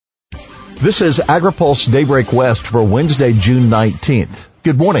This is AgriPulse Daybreak West for Wednesday, June 19th.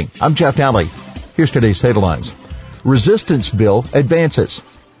 Good morning. I'm Jeff Alley. Here's today's headlines. Resistance bill advances.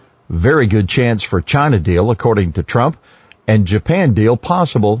 Very good chance for China deal, according to Trump, and Japan deal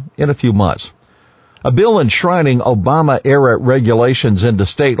possible in a few months. A bill enshrining Obama-era regulations into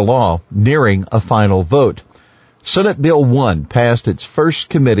state law nearing a final vote. Senate Bill 1 passed its first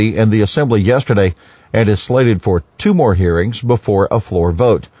committee in the Assembly yesterday and is slated for 2 more hearings before a floor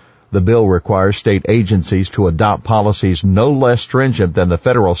vote. The bill requires state agencies to adopt policies no less stringent than the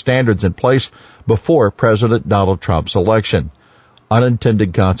federal standards in place before President Donald Trump's election.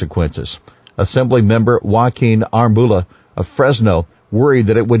 Unintended consequences. Assembly member Joaquin Arambula of Fresno worried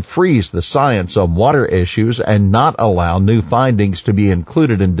that it would freeze the science on water issues and not allow new findings to be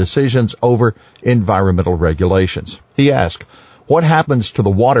included in decisions over environmental regulations. He asked, what happens to the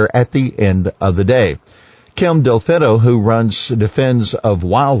water at the end of the day? Kim Delfino, who runs Defense of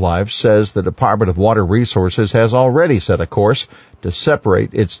Wildlife, says the Department of Water Resources has already set a course to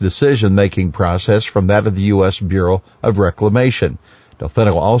separate its decision-making process from that of the U.S. Bureau of Reclamation.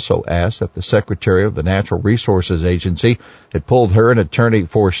 Delfino also asked if the Secretary of the Natural Resources Agency had pulled her, an attorney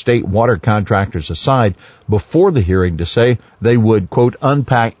for state water contractors, aside before the hearing to say they would, quote,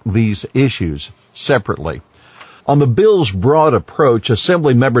 unpack these issues separately. On the bill's broad approach,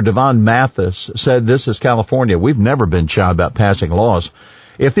 Assemblymember Devon Mathis said, this is California. We've never been shy about passing laws.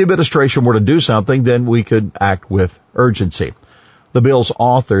 If the administration were to do something, then we could act with urgency. The bill's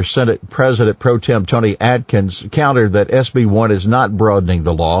author, Senate President Pro Tem Tony Atkins, countered that SB 1 is not broadening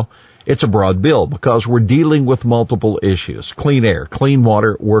the law. It's a broad bill because we're dealing with multiple issues: clean air, clean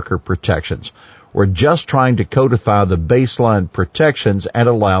water, worker protections. We're just trying to codify the baseline protections and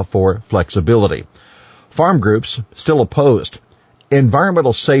allow for flexibility. Farm groups still opposed.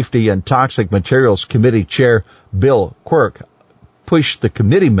 Environmental Safety and Toxic Materials Committee Chair Bill Quirk pushed the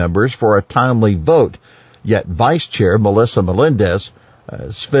committee members for a timely vote. Yet Vice Chair Melissa Melendez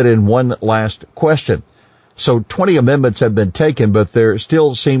fit in one last question. So 20 amendments have been taken, but there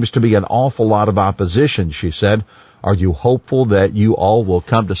still seems to be an awful lot of opposition, she said. Are you hopeful that you all will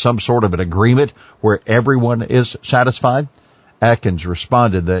come to some sort of an agreement where everyone is satisfied? Atkins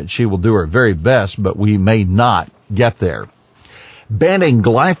responded that she will do her very best, but we may not get there. Banning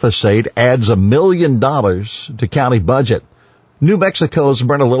glyphosate adds $1 million to county budget. New Mexico's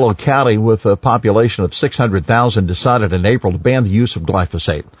Bernalillo County, with a population of 600,000, decided in April to ban the use of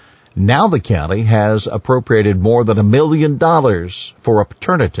glyphosate. Now the county has appropriated more than $1 million for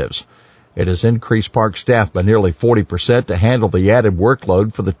alternatives. It has increased park staff by nearly 40% to handle the added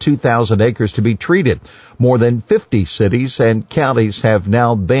workload for the 2,000 acres to be treated. More than 50 cities and counties have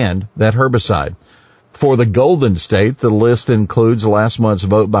now banned that herbicide. For the Golden State, the list includes last month's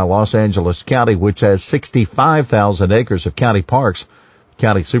vote by Los Angeles County, which has 65,000 acres of county parks.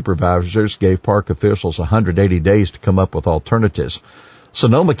 County supervisors gave park officials 180 days to come up with alternatives.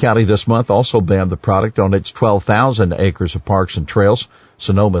 Sonoma County this month also banned the product on its 12,000 acres of parks and trails.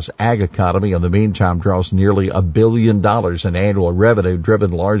 Sonoma's ag economy, in the meantime, draws nearly $1 billion in annual revenue,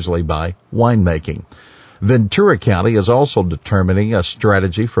 driven largely by winemaking. Ventura County is also determining a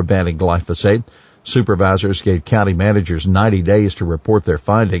strategy for banning glyphosate. Supervisors gave county managers 90 days to report their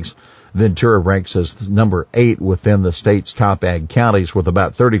findings. Ventura ranks as number 8 within the state's top ag counties, with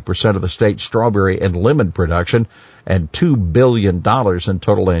about 30% of the state's strawberry and lemon production and $2 billion in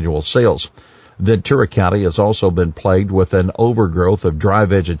total annual sales. Ventura County has also been plagued with an overgrowth of dry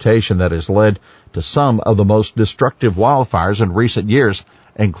vegetation that has led to some of the most destructive wildfires in recent years,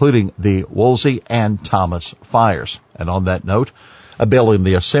 including the Woolsey and Thomas fires. And on that note, a bill in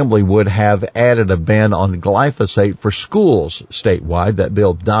the Assembly would have added a ban on glyphosate for schools statewide. That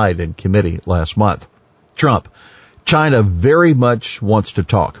bill died in committee last month. Trump. China very much wants to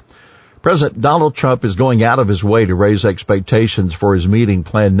talk. President Donald Trump is going out of his way to raise expectations for his meeting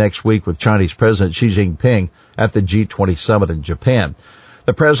planned next week with Chinese President Xi Jinping at the G20 summit in Japan.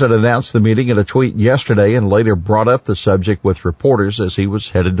 The president announced the meeting in a tweet yesterday and later brought up the subject with reporters as he was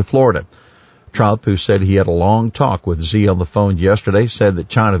headed to Florida. Trump, who said he had a long talk with Xi on the phone yesterday, said that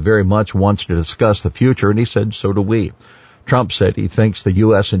China very much wants to discuss the future, and he said, so do we. Trump said he thinks the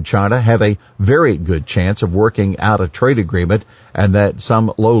U.S. and China have a very good chance of working out a trade agreement and that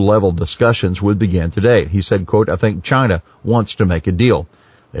some low-level discussions would begin today. He said, quote, I think China wants to make a deal.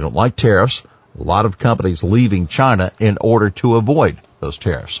 They don't like tariffs. A lot of companies leaving China in order to avoid those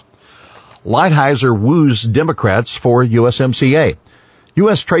tariffs. Lighthizer woos Democrats for USMCA.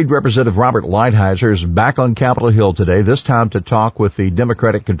 U.S. Trade Representative Robert Lighthizer is back on Capitol Hill today, this time to talk with the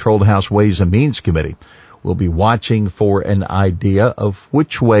Democratic-controlled House Ways and Means Committee. We'll be watching for an idea of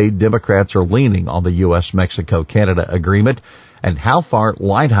which way Democrats are leaning on the U.S.-Mexico-Canada agreement and how far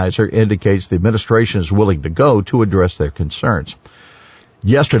Lighthizer indicates the administration is willing to go to address their concerns.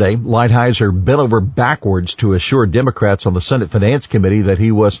 Yesterday, Lighthizer bent over backwards to assure Democrats on the Senate Finance Committee that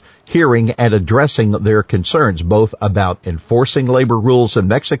he was hearing and addressing their concerns, both about enforcing labor rules in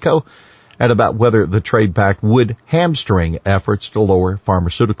Mexico and about whether the trade pact would hamstring efforts to lower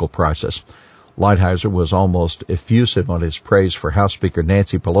pharmaceutical prices. Lighthizer was almost effusive on his praise for House Speaker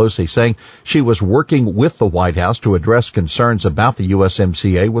Nancy Pelosi, saying she was working with the White House to address concerns about the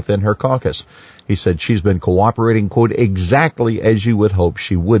USMCA within her caucus. He said she's been cooperating, quote, exactly as you would hope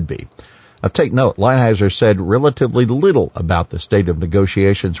she would be. Now take note, Lighthizer said relatively little about the state of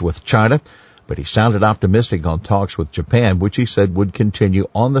negotiations with China, but he sounded optimistic on talks with Japan, which he said would continue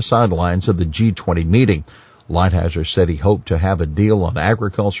on the sidelines of the G20 meeting. Lighthizer said he hoped to have a deal on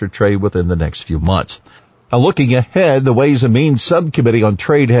agriculture trade within the next few months. Now looking ahead, the Ways and Means Subcommittee on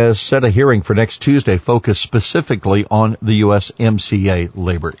Trade has set a hearing for next Tuesday focused specifically on the USMCA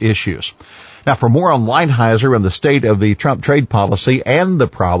labor issues. Now for more on Lighthizer and the state of the Trump trade policy and the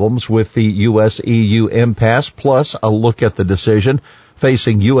problems with the US-EU impasse, plus a look at the decision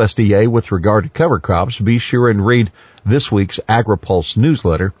facing USDA with regard to cover crops, be sure and read this week's AgriPulse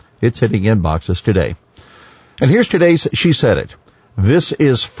newsletter. It's hitting inboxes today. And here's today's She Said It. This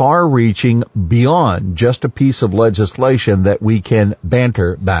is far-reaching beyond just a piece of legislation that we can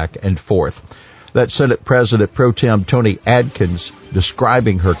banter back and forth. That's Senate President Pro Tem Toni Atkins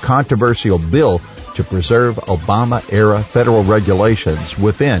describing her controversial bill to preserve Obama-era federal regulations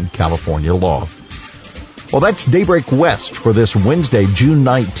within California law. Well, that's Daybreak West for this Wednesday, June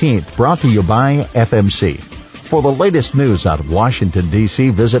 19th, brought to you by FMC. For the latest news out of Washington, D.C.,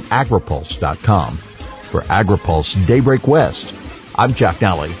 visit agripulse.com. For AgriPulse Daybreak West, I'm Jeff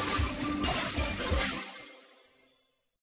Nally.